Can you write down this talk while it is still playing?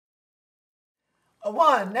A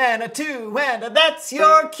 1 and a 2 and a that's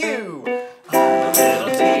your cue. I'm a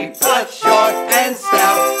little teapot, short and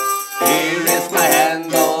stout. Here is my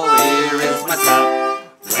handle, here is my spout.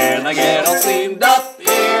 When I get all steamed up,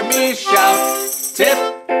 hear me shout. Tip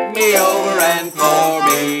me over and pour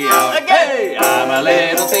me out. Hey, I'm a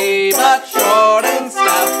little teapot, short and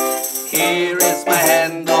stout. Here is my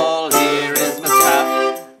handle, here is my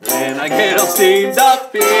spout. When I get all steamed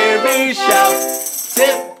up, hear me shout.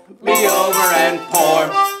 Tip me over and pour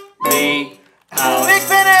me out. Big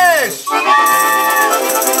finish!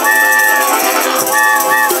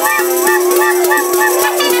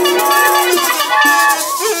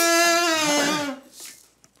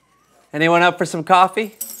 Anyone up for some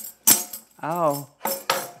coffee? Oh.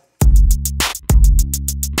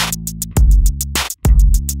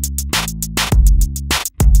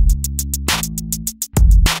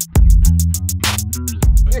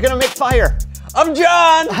 You're gonna make fire. I'm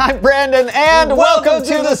John! I'm Brandon, and welcome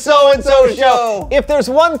to the SoAndSo Show. If there's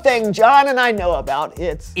one thing John and I know about,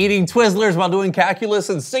 it's eating Twizzlers while doing calculus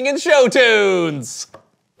and singing show tunes.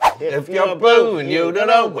 If you're blue and you don't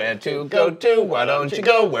know where to go to, why don't you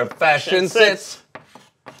go where fashion sits?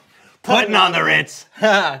 Putting on the Ritz.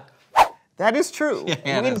 That is true.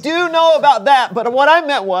 Yeah, we do know about that, but what I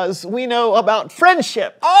meant was we know about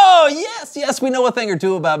friendship. Oh, yes, we know a thing or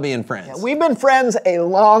two about being friends. Yeah, we've been friends a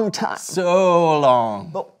long time. So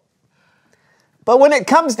long. But when it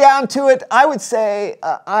comes down to it, I would say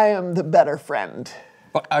I am the better friend.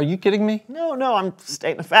 Are you kidding me? No, I'm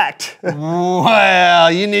stating a fact.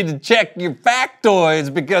 Well, you need to check your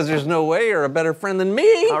factoids because there's no way you're a better friend than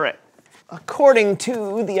me. All right. According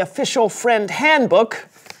to the official friend handbook,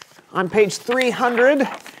 on page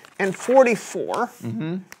 344,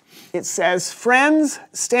 it says, friends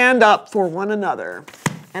stand up for one another.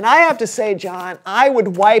 And I have to say, John, I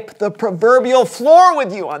would wipe the proverbial floor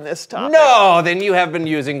with you on this topic. No, then you have been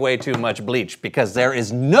using way too much bleach because there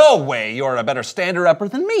is no way you're a better stander-upper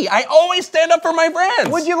than me. I always stand up for my friends.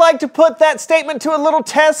 Would you like to put that statement to a little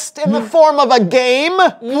test in the form of a game?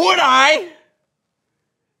 Would I?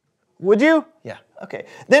 Would you? Yeah. Okay,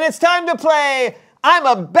 then it's time to play I'm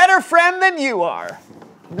a better friend than you are.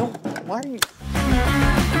 No, why are you...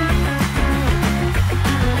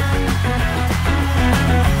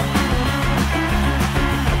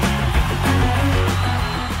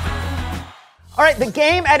 All right, the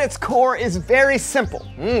game at its core is very simple.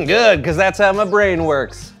 Good, because that's how my brain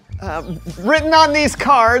works. Written on these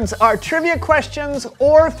cards are trivia questions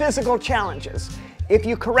or physical challenges. If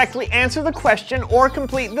you correctly answer the question or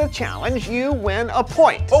complete the challenge, you win a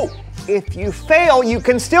point. Oh! If you fail, you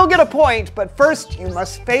can still get a point, but first you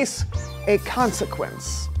must face a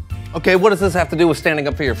consequence. Okay, what does this have to do with standing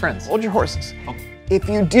up for your friends? Hold your horses. Oh. If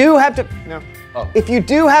you do have to, If you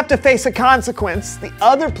do have to face a consequence, the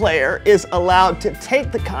other player is allowed to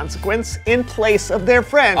take the consequence in place of their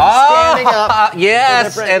friend, standing up.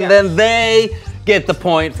 Yes, for their friend. and then they get the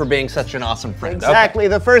point for being such an awesome friend. Exactly.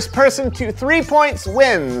 Okay. The first person to 3 points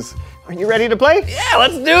wins. Are you ready to play? Yeah,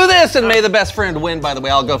 let's do this, and may the best friend win, by the way.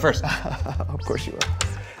 I'll go first. Of course you will.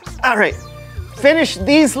 All right. Finish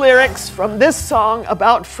these lyrics from this song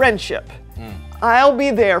about friendship. I'll be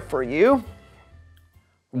there for you.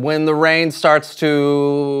 When the rain starts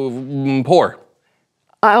to pour.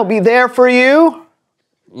 I'll be there for you.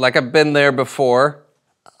 Like I've been there before.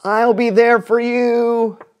 I'll be there for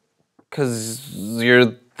you. 'Cause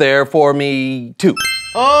you're there for me too.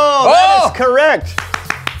 Oh, that is correct.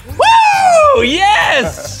 Woo!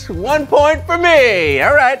 Yes! 1 point for me.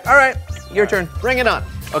 All right. Your turn. Bring it on.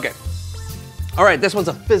 Okay. All right, this one's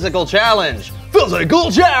a physical challenge. Physical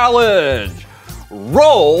challenge!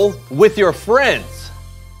 Roll with your friends.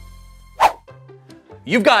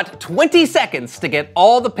 You've got 20 seconds to get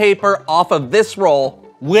all the paper off of this roll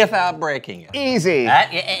without breaking it. Easy.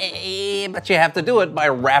 But you have to do it by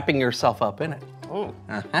wrapping yourself up in it. Oh.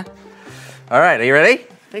 All right, are you ready? I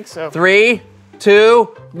think so. 3, 2,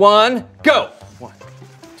 1, go. 1,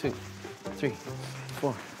 2, 3,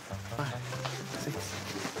 4, 5, 6,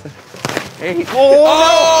 7, 8.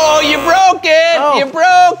 Oh, you broke it! Oh. You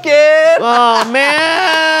broke it! Oh,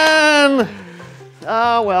 man.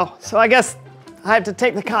 Oh, well, so I guess I have to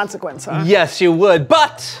take the consequence, huh? Yes, you would,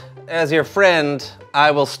 but as your friend, I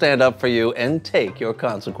will stand up for you and take your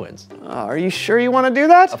consequence. Oh, are you sure you want to do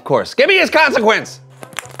that? Of course. Give me his consequence!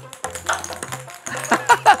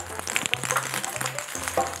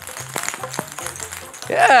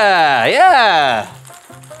 Yeah.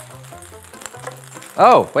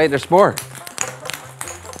 Oh, wait, there's more.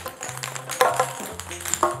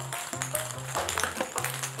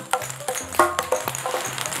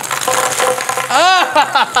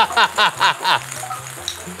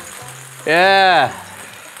 Yeah.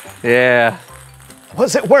 Yeah.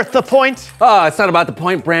 Was it worth the point? Oh, it's not about the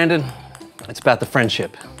point, Brandon. It's about the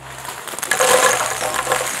friendship.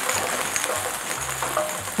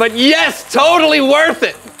 But yes, totally worth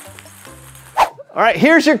it. All right,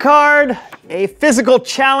 here's your card. A physical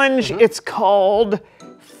challenge. It's called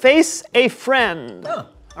Face a Friend. Oh.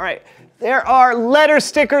 All right, there are letter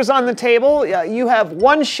stickers on the table. You have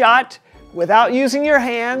one shot without using your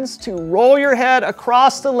hands to roll your head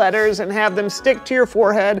across the letters and have them stick to your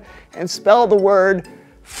forehead and spell the word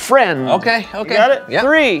friend. Okay. You got it? Yep.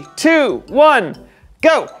 3, 2, 1,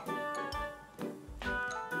 go.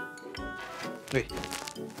 3.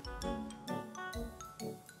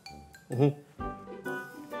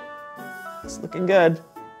 It's looking good.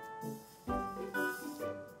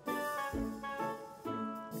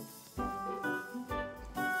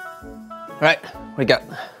 All right, what do you got?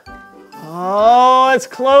 Oh, it's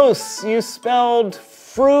close. You spelled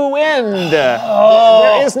fruend.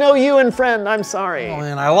 There is no U in friend, I'm sorry. Oh,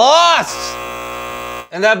 man, I lost!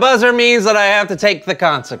 And that buzzer means that I have to take the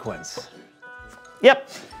consequence. Yep.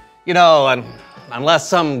 You know, unless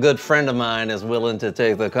some good friend of mine is willing to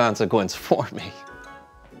take the consequence for me.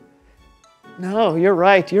 No, you're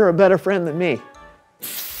right. You're a better friend than me.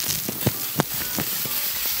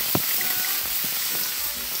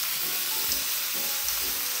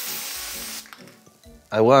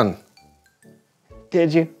 I won.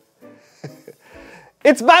 Did you?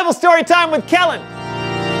 It's Bible story time with Kellen.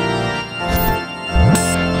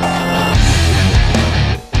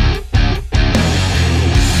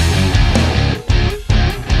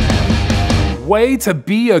 Way to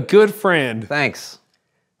be a good friend. Thanks.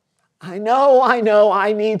 I know,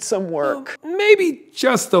 I need some work. Maybe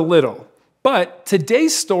just a little. But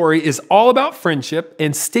today's story is all about friendship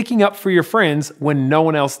and sticking up for your friends when no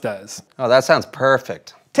one else does. Oh, that sounds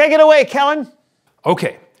perfect. Take it away, Kellen.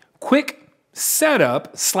 Okay, quick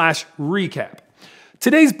setup / recap.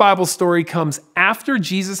 Today's Bible story comes after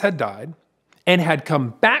Jesus had died and had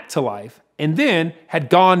come back to life and then had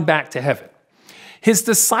gone back to heaven. His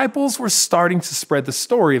disciples were starting to spread the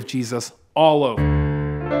story of Jesus all over.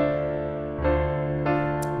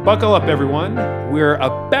 Buckle up, everyone. We're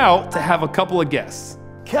about to have a couple of guests.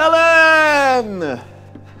 Kellen!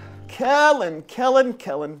 Kellen.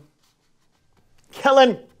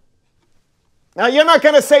 Now, you're not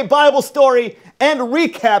going to say Bible story and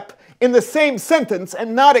recap in the same sentence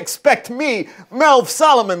and not expect me, Melv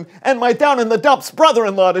Solomon, and my down-in-the-dumps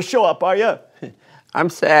brother-in-law to show up, are you? I'm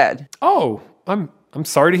sad. Oh, I'm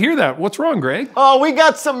sorry to hear that. What's wrong, Greg? Oh, we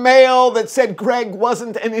got some mail that said Greg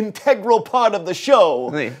wasn't an integral part of the show,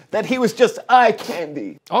 Hey. that he was just eye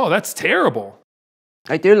candy. Oh, that's terrible.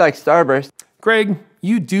 I do like Starburst. Greg,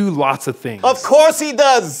 you do lots of things. Of course he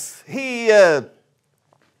does.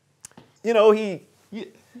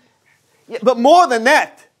 But more than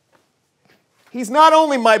that, he's not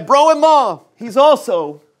only my bro-in-law, he's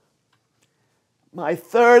also my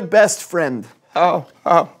third best friend. Oh.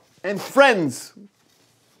 And friends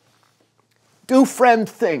do friend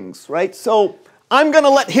things, right? So I'm going to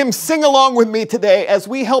let him sing along with me today as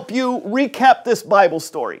we help you recap this Bible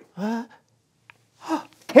story. Hit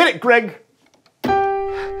it, Greg.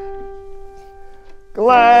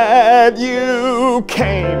 Glad you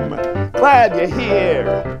came, glad you're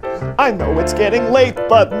here. I know it's getting late,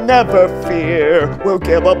 but never fear. We'll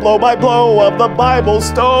give a blow-by-blow of the Bible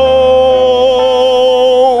story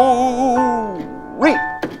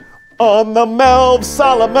on the Melv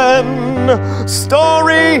Solomon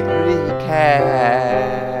Story Recap.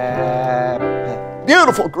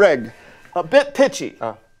 Beautiful, Greg. A bit pitchy,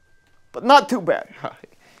 but not too bad.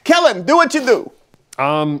 Kellen, do what you do.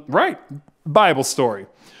 Right. Bible story.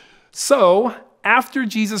 So, after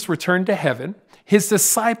Jesus returned to heaven, his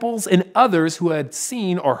disciples and others who had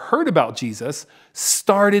seen or heard about Jesus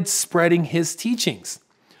started spreading his teachings.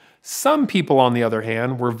 Some people, on the other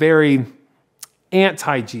hand, were very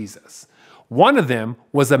anti-Jesus. One of them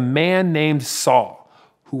was a man named Saul,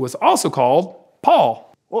 who was also called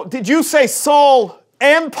Paul. Well, did you say Saul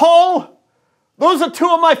and Paul? Those are two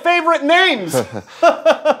of my favorite names.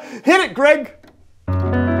 Hit it, Greg.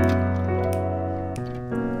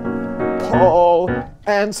 Paul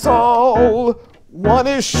and Saul, one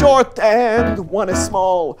is short and one is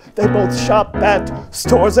small. They both shop at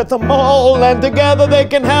stores at the mall, and together they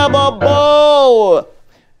can have a ball.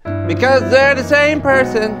 Because they're the same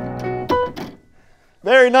person.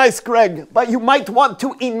 Very nice, Greg, but you might want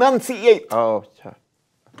to enunciate. Oh.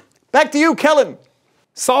 Back to you, Kellen.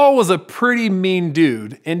 Saul was a pretty mean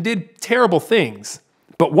dude and did terrible things.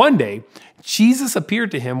 But one day, Jesus appeared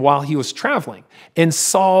to him while he was traveling, and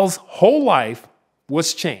Saul's whole life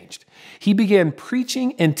was changed. he began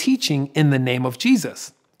preaching and teaching in the name of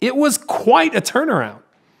Jesus. It was quite a turnaround.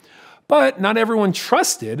 But not everyone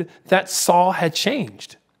trusted that Saul had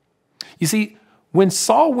changed. You see, when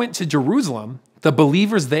Saul went to Jerusalem, the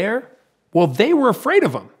believers there, well, they were afraid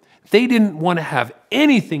of him. They didn't want to have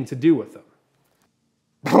anything to do with him.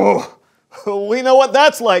 Oh, we know what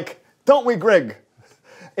that's like, don't we, Greg?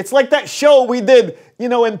 It's like that show we did,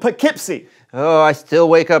 in Poughkeepsie. Oh, I still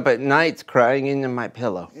wake up at nights crying into my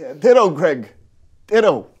pillow. Yeah, ditto, Greg.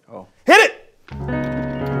 Ditto. Oh. Hit it!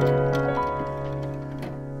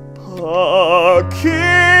 Poughkeepsie,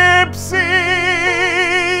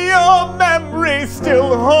 your memory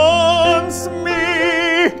still haunts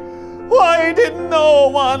me. Why did no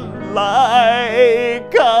one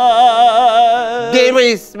like us? Did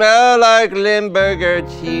we smell like Limburger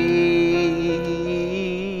cheese?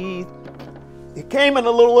 You came in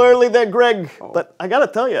a little early there, Greg, but I gotta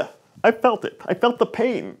tell you, I felt it. I felt the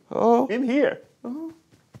pain in here.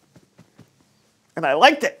 And I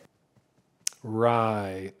liked it.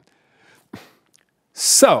 Right.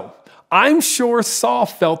 So, I'm sure Saul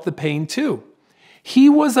felt the pain too. He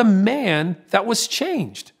was a man that was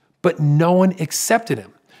changed, but no one accepted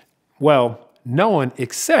him. Well, no one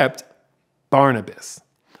except Barnabas.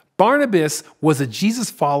 Barnabas was a Jesus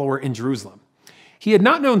follower in Jerusalem. He had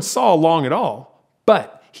not known Saul long at all,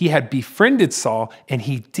 but he had befriended Saul and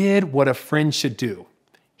he did what a friend should do.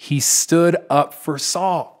 He stood up for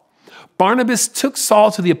Saul. Barnabas took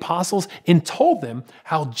Saul to the apostles and told them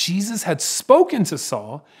how Jesus had spoken to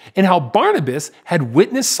Saul and how Barnabas had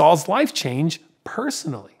witnessed Saul's life change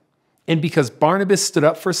personally. And because Barnabas stood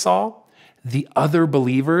up for Saul, the other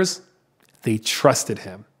believers, they trusted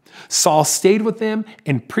him. Saul stayed with them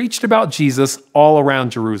and preached about Jesus all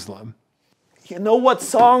around Jerusalem. You know what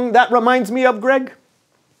song that reminds me of, Greg?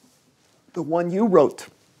 The one you wrote.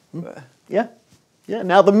 Yeah.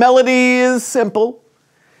 Now the melody is simple.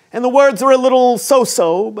 And the words are a little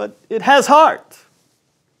so-so, but it has heart.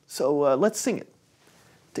 So let's sing it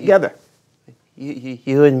together.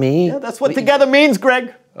 You and me? Yeah, that's what together means,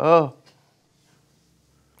 Greg. Oh.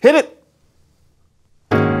 Hit it.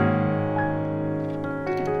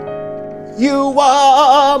 You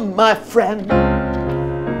are my friend.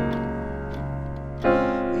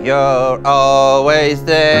 You're always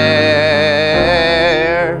there.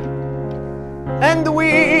 And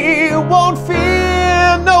we won't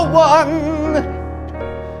fear no one.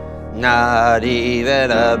 Not even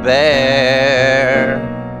a bear.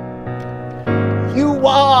 You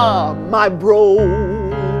are my bro.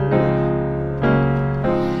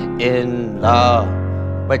 In love,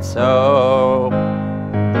 but so.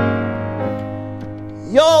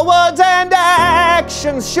 Your words and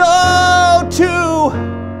actions show to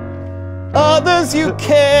others you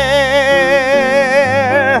care.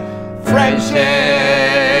 Friendship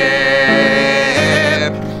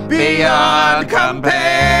beyond compare.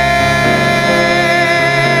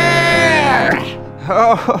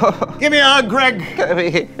 Oh. Give me a hug, Greg.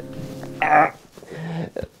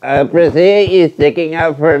 Brazil is sticking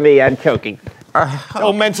out for me. I'm choking.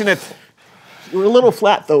 Don't mention it. You were a little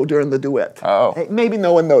flat, though, during the duet. Oh. Hey, maybe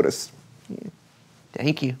no one noticed.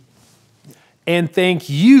 Thank you. And thank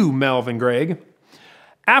you, Melvin Gregg.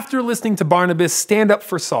 After listening to Barnabas stand up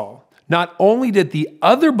for Saul, not only did the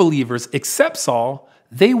other believers accept Saul,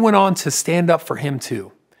 they went on to stand up for him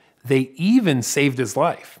too. They even saved his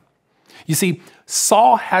life. You see,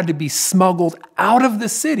 Saul had to be smuggled out of the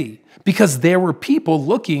city because there were people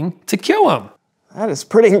looking to kill him. That is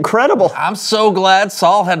pretty incredible. I'm so glad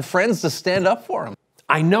Saul had friends to stand up for him.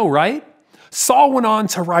 I know, right? Saul went on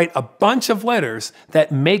to write a bunch of letters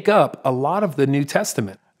that make up a lot of the New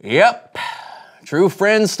Testament. Yep. True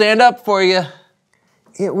friends stand up for you.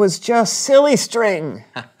 It was just silly string.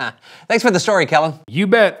 Thanks for the story, Kellen. You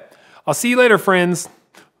bet. I'll see you later, friends.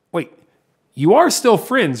 Wait, you are still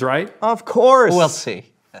friends, right? Of course. We'll see.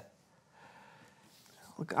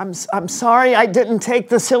 Look, I'm sorry I didn't take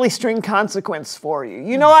the silly string consequence for you.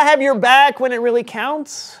 You know I have your back when it really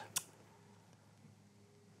counts.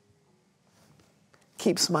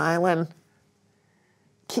 Keep smiling.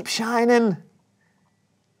 Keep shining.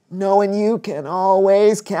 Knowing you can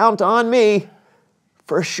always count on me.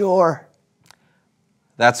 For sure.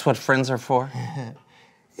 That's what friends are for?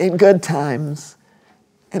 In good times.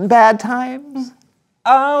 In bad times.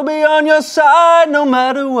 I'll be on your side no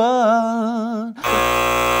matter what.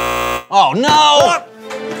 Oh, no!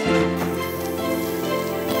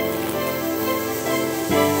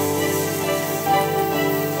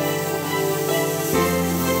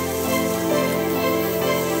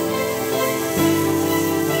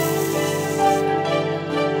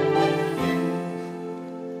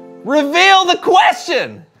 Reveal the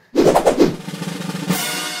question!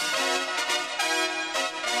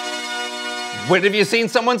 When have you seen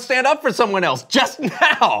someone stand up for someone else? Just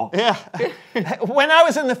now. Yeah. When I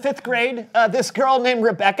was in the 5th grade, this girl named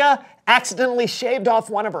Rebecca accidentally shaved off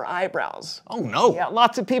one of her eyebrows. Oh, no. Yeah,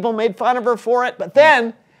 lots of people made fun of her for it, but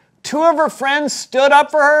then 2 of her friends stood up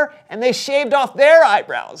for her and they shaved off their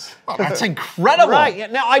eyebrows. Oh, that's incredible. Right. Yeah,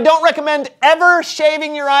 now, I don't recommend ever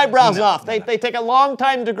shaving your eyebrows off. They take a long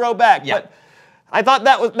time to grow back. Yeah. But I thought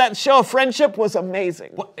that show of friendship was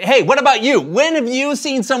amazing. Hey, what about you? When have you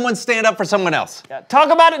seen someone stand up for someone else? Yeah,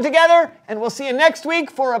 talk about it together, and we'll see you next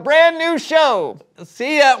week for a brand new show.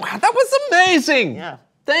 See ya. Wow, that was amazing. Yeah.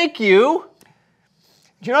 Thank you.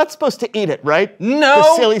 You're not supposed to eat it, right? No,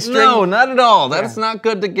 The silly string. no, not at all. That's not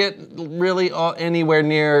good to get really anywhere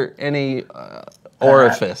near any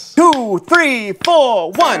orifice. 2, 3,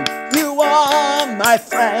 4, 1. You are my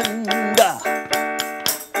friend.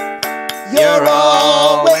 You're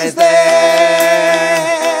always there,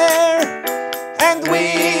 and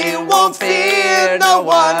we won't fear no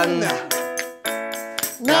one,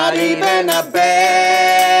 not even a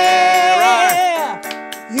bear.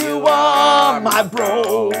 You are my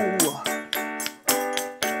bro,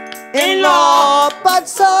 in law, but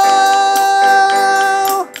so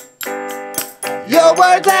your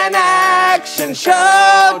words and action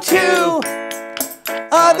show to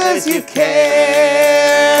others you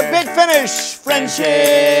care. Big finish, friendship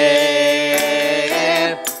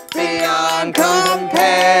beyond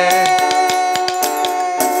compare.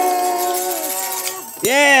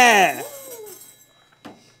 Yeah. A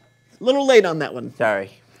little late on that one.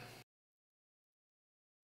 Sorry.